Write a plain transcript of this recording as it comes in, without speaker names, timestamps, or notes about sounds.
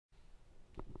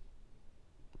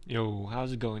Yo,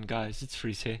 how's it going guys? It's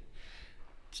Freeze here.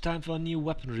 It's time for a new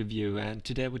weapon review, and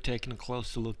today we're taking a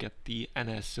closer look at the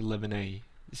NS-11A.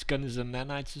 This gun is a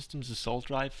Nanite Systems assault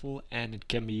rifle, and it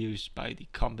can be used by the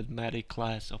combat medic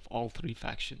class of all three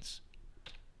factions.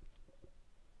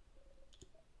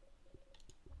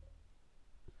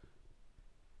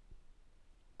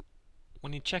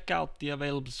 When you check out the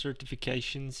available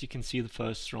certifications, you can see the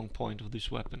first strong point of this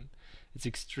weapon. It's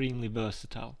extremely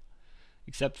versatile.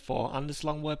 Except for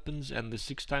underslung weapons and the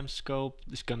 6x scope,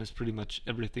 this gun has pretty much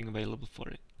everything available for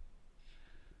it.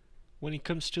 When it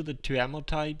comes to the two ammo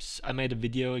types, I made a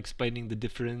video explaining the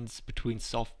difference between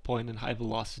soft point and high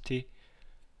velocity.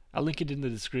 I'll link it in the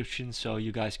description so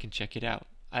you guys can check it out.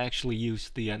 I actually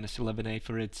used the NS-11A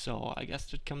for it, so I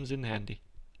guess it comes in handy.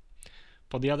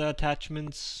 For the other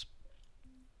attachments,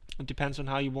 it depends on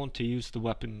how you want to use the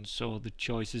weapon, so the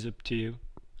choice is up to you.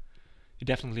 You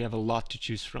definitely have a lot to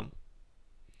choose from.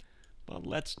 But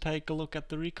let's take a look at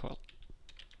the recoil.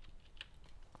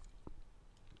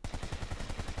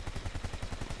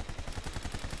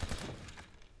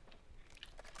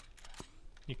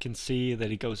 You can see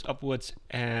that it goes upwards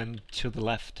and to the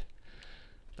left.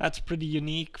 That's pretty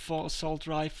unique for assault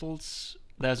rifles.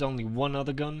 There's only one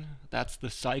other gun, that's the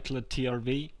Cycler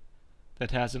TRV,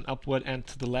 that has an upward and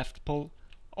to the left pull.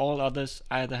 All others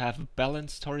either have a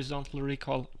balanced horizontal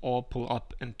recoil or pull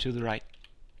up and to the right.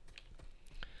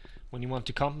 When you want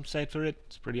to compensate for it,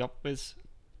 it's pretty obvious.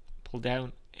 Pull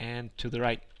down and to the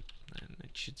right. And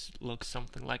it should look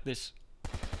something like this.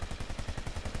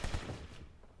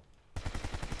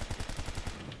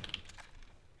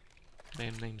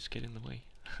 Damn names get in the way.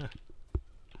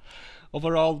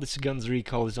 Overall, this gun's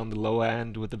recoil is on the lower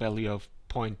end with a value of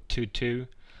 0.22,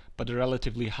 but a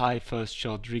relatively high first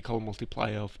shot recoil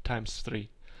multiplier of ×3.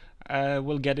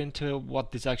 We'll get into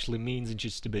what this actually means in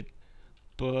just a bit,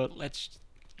 but let's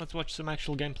watch some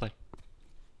actual gameplay.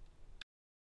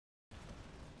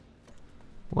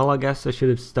 Well, I guess I should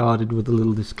have started with a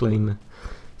little disclaimer.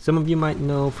 Some of you might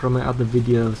know from my other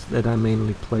videos that I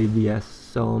mainly play VS,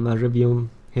 so my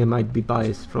review here might be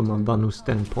biased from a Vanu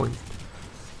standpoint.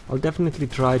 I'll definitely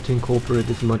try to incorporate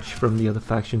as much from the other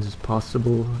factions as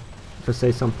possible. If I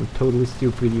say something totally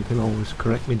stupid, you can always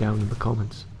correct me down in the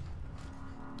comments.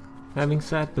 Having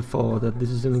said before that this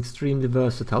is an extremely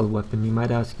versatile weapon, you might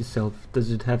ask yourself,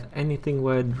 does it have anything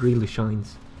where it really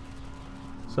shines?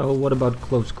 So what about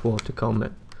close quarter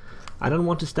combat? I don't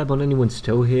want to step on anyone's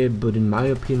toe here, but in my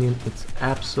opinion it's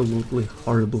absolutely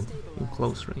horrible in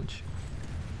close range.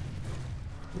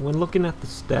 When looking at the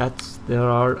stats, there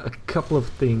are a couple of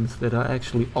things that are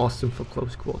actually awesome for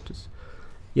close quarters.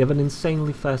 You have an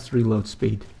insanely fast reload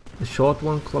speed. The short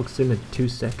one clocks in at 2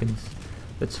 seconds.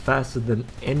 That's faster than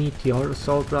any TR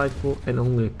assault rifle, and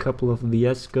only a couple of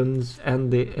VS guns and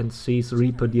the NC's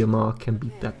Reaper DMR can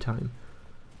beat that time.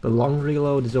 The long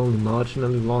reload is only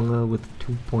marginally longer with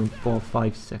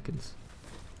 2.45 seconds.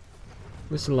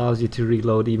 This allows you to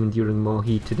reload even during more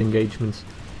heated engagements.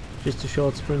 Just a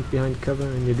short sprint behind cover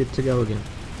and you're good to go again.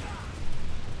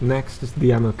 Next is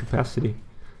the ammo capacity.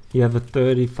 You have a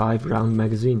 35 round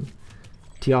magazine.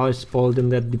 TR is spoiled in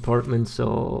that department,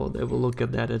 so they will look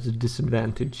at that as a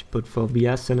disadvantage, but for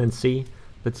VS and NC,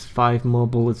 that's 5 more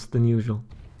bullets than usual.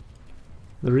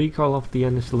 The recoil of the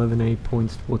NS-11A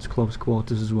points towards close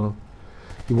quarters as well.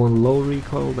 You want low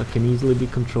recoil that can easily be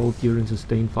controlled during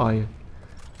sustained fire.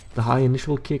 The high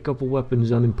initial kick of a weapon is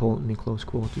unimportant in close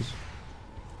quarters.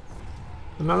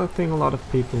 Another thing a lot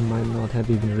of people might not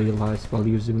have even realized while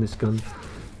using this gun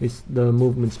is the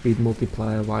movement speed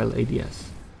multiplier while ADS.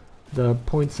 The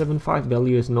 0.75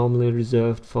 value is normally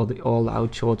reserved for the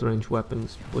all-out short-range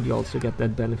weapons, but you also get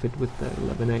that benefit with the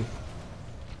 11A.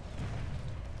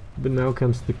 But now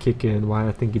comes the kicker and why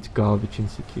I think it's garbage in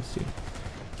CQC.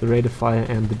 The rate of fire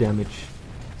and the damage.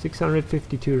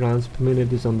 652 rounds per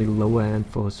minute is on the lower end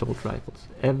for assault rifles.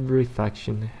 Every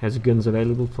faction has guns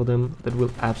available for them that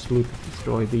will absolutely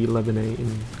destroy the 11A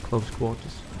in close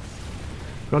quarters.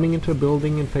 Running into a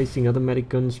building and facing other medic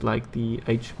guns like the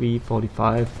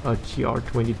HV-45, a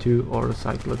GR-22 or a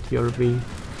Cycler TRV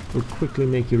will quickly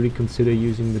make you reconsider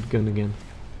using that gun again.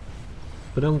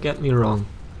 But don't get me wrong,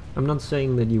 I'm not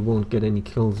saying that you won't get any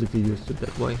kills if you use it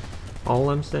that way. All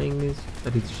I'm saying is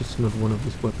that it's just not one of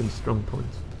this weapon's strong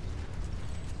points.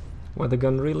 Where the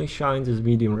gun really shines is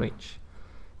medium range.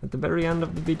 At the very end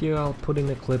of the video I'll put in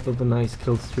a clip of a nice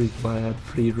kill streak where I had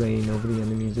free reign over the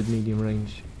enemies at medium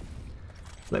range.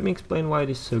 Let me explain why it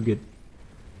is so good.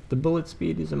 The bullet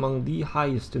speed is among the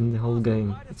highest in the whole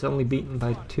game. It's only beaten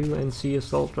by 2 NC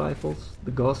assault rifles,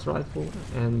 the Gauss rifle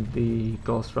and the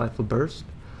Gauss rifle burst,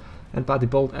 and by the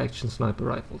bolt action sniper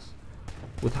rifles.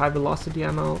 With high velocity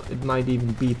ammo, it might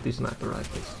even beat the sniper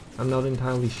rifles. I'm not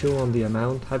entirely sure on the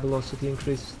amount high velocity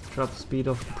increases the drop speed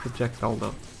of the projectile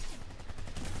though.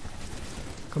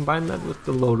 Combine that with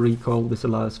the low recoil, this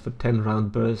allows for 10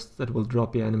 round bursts that will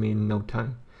drop your enemy in no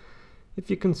time. If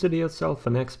you consider yourself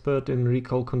an expert in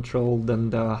recoil control, then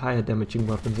there are higher damaging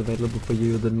weapons available for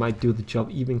you that might do the job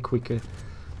even quicker,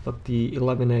 but the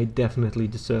 11A definitely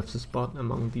deserves a spot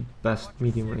among the best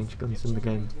medium range guns in the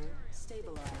game.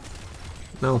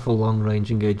 Now for long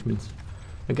range engagements.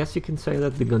 I guess you can say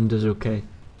that the gun does okay.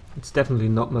 It's definitely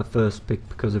not my first pick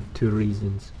because of two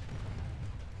reasons.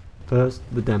 First,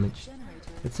 the damage.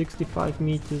 At 65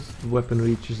 meters, the weapon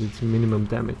reaches its minimum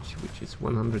damage, which is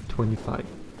 125.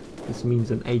 This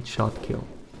means an 8-shot kill.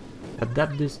 At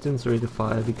that distance, rate of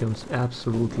fire becomes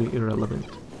absolutely irrelevant.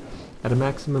 At a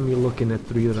maximum, you're looking at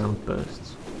 3 round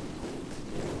bursts.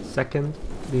 Second,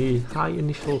 the high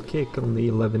initial kick on the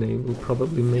 11A will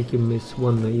probably make you miss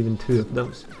 1 or even 2 of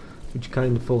those, which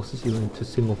kind of forces you into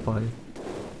single fire.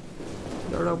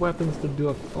 There are weapons that do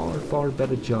a far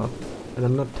better job, and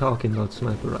I'm not talking about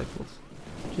sniper rifles.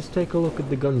 Just take a look at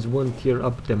the guns 1 tier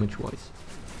up damage wise.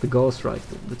 The Gauss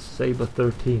rifle, the Saber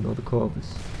 13 or the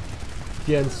Corvus. If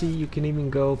you NC, you can even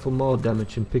go for more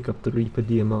damage and pick up the Reaper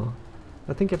DMR.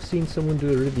 I think I've seen someone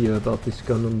do a review about this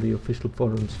gun on the official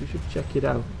forums. You should check it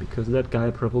out, because that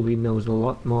guy probably knows a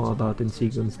lot more about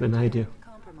NC guns than I do.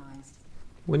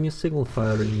 When you're single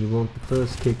firing, you want the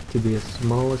first kick to be as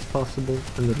small as possible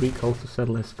and the recoil to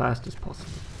settle as fast as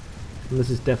possible. And this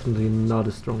is definitely not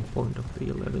a strong point of the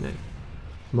 11A.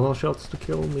 More shots to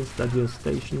kill means that you're a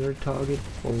stationary target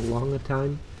for a longer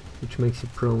time, which makes you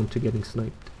prone to getting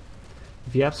sniped.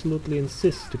 If you absolutely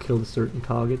insist to kill a certain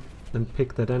target, then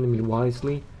pick that enemy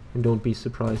wisely and don't be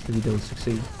surprised if you don't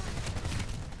succeed.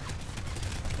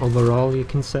 Overall, you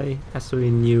can say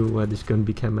SRE knew why this gun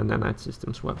became an Nanite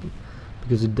Systems weapon,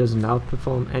 because it doesn't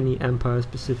outperform any Empire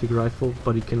specific rifle,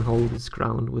 but it can hold its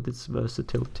ground with its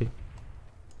versatility.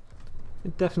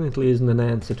 It definitely isn't an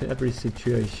answer to every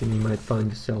situation you might find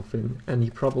yourself in, and you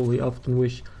probably often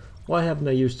wish, why haven't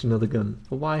I used another gun,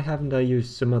 or why haven't I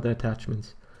used some other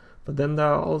attachments? But then there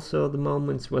are also the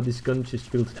moments where this gun just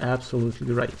feels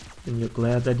absolutely right, and you're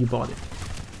glad that you bought it.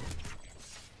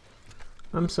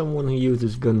 I'm someone who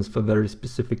uses guns for very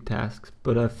specific tasks,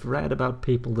 but I've read about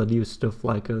people that use stuff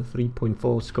like a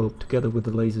 3.4 scope together with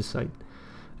a laser sight,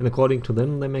 and according to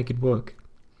them they make it work.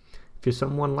 If you're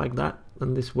someone like that,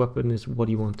 then this weapon is what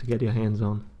you want to get your hands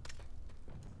on.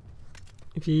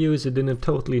 If you use it in a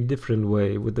totally different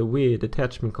way with a weird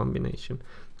attachment combination,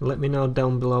 let me know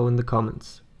down below in the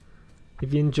comments.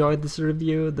 If you enjoyed this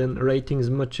review, then a rating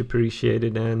is much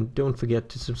appreciated, and don't forget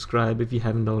to subscribe if you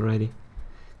haven't already.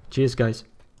 Cheers guys!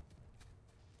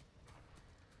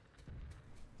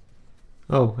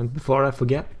 Oh, and before I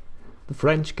forget, the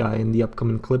French guy in the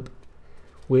upcoming clip,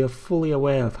 we are fully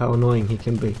aware of how annoying he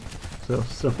can be, so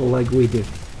suffer like we do.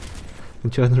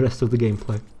 Enjoy the rest of the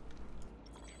gameplay.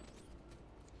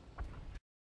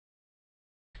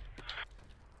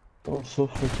 Also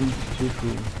freaking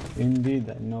stupid. Indeed,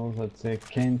 I know that they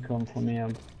can't come from here.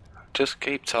 Just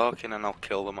keep talking and I'll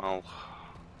kill them all.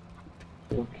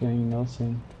 They're killing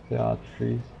nothing. They are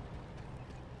trees.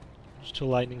 There's 2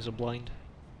 lightnings are blind.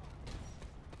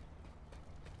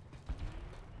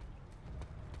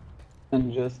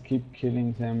 And just keep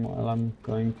killing them while I'm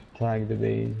going to tag the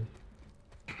base.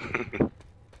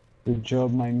 Good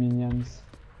job, my minions.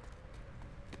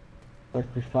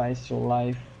 Sacrifice your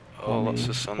life. Oh, lots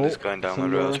of sun is going down the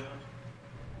road.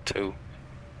 2.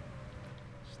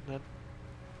 Isn't that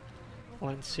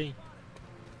line C?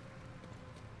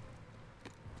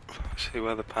 See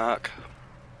where the park.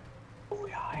 Oh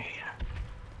yeah.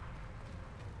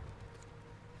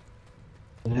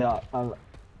 Yeah,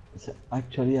 they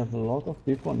actually have a lot of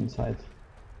people inside.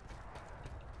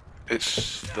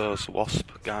 It's those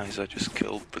wasp guys I just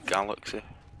killed the galaxy.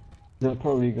 They're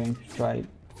probably going to try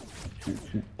to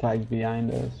tag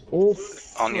behind us. Oh,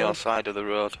 On your side of the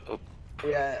road, up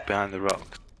yeah. behind the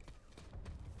rocks.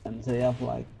 And they have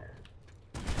like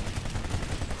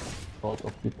a lot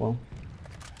of people.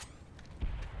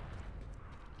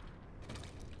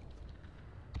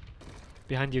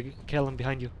 Behind you, Kellen,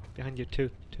 behind you, 2.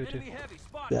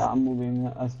 Yeah, I'm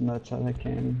moving as much as I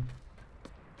can.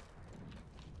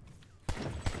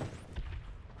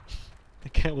 The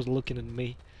cat was looking at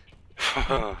me.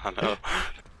 I know.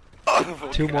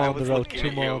 2 more on the road,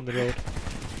 2 more on the road.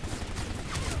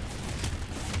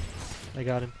 I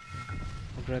got him.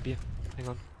 I'll grab you. Hang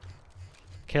on.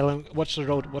 Kellen, watch the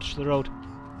road, watch the road.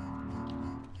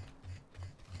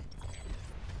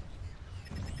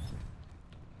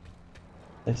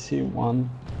 I see one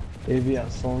heavy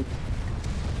assault.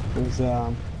 There's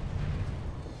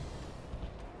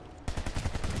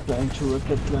plan to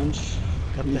rocket launch.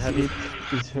 Got the heavy.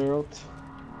 Is hurt.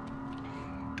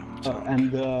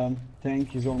 And the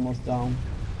tank is almost down.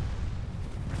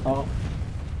 Oh.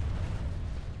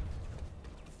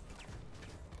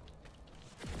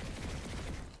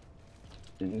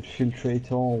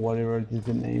 Infiltrator or whatever it is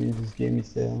the name in this game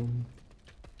is there.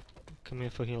 Come here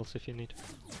for heals if you need.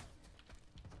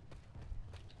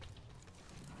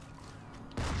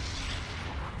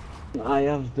 I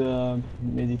have the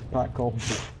medic pack or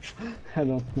I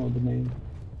don't know the name.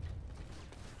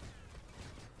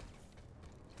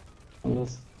 Are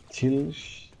those still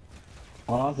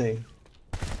what are they?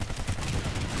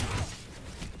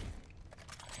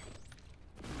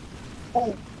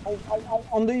 Oh,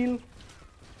 on the hill!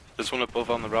 There's one above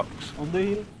on the rocks. On the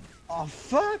hill! Oh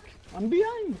fuck! I'm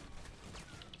behind!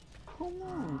 Come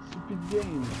on, stupid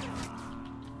game.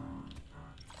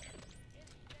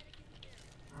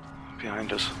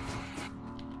 Behind us.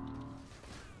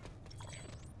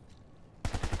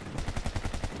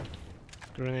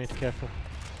 Grenade, careful.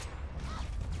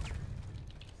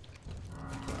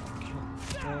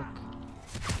 Fuck.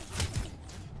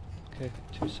 Okay,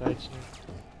 two sides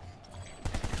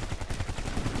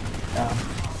now.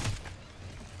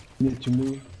 Need to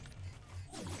move.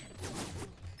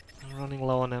 I'm running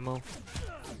low on ammo.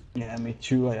 Yeah, me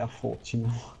too, I have 40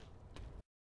 now.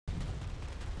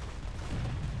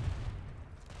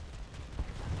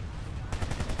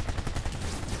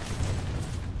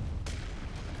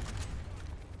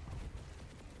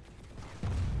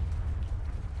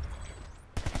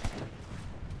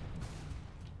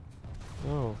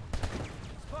 Oh.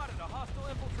 Spotted a hostile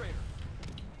infiltrator.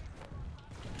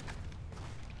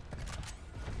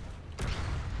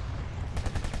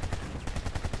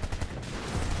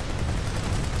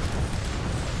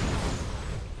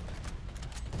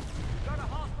 Got a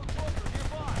hostile cloaker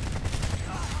nearby.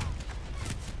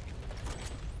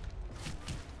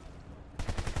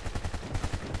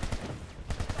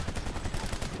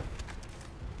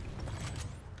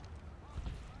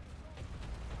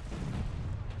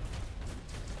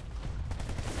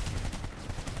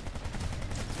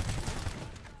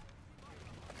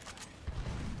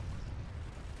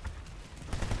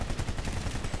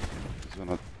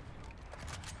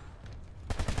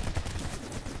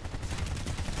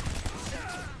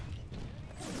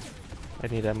 I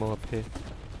need ammo up here.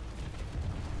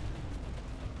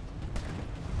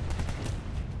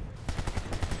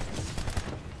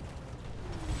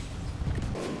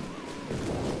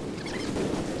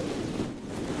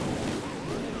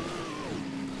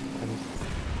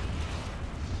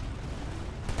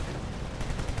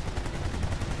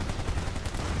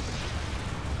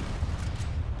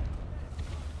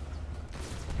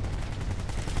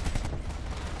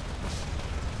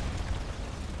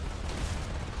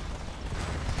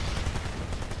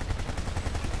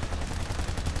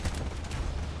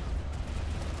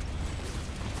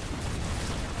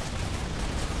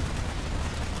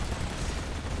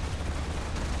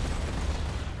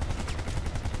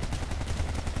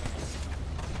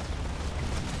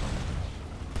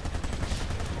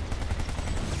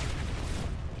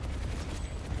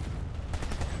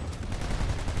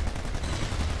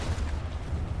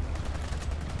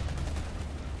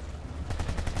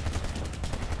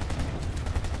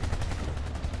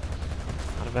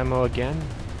 Out of ammo again?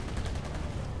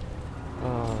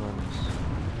 Oh.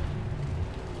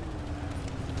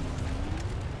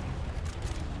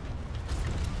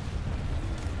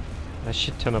 A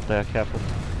shit ton up there, careful.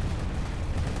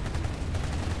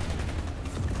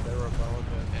 They're about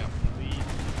to leave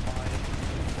by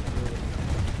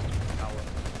tower.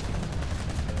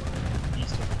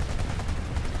 East of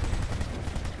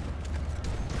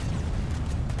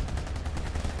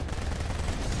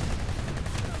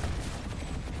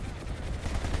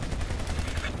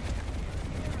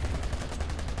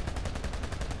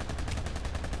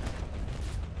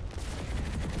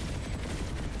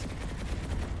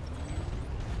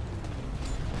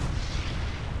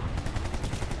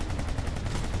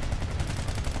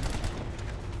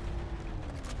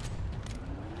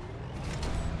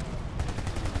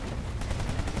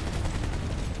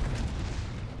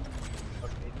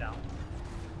down.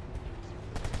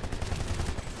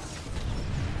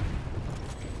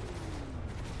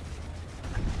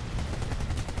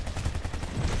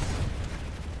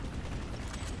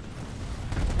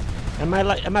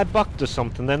 Am I bugged or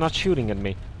something? They're not shooting at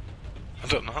me. I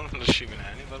don't know, I'm not shooting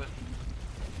at anybody.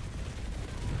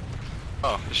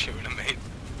 Oh, they're shooting at me.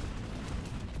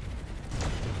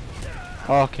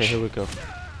 Oh, okay, here we go.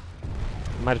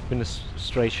 Might have been a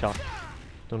stray shot.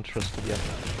 Don't trust it yet.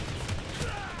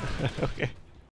 Okay.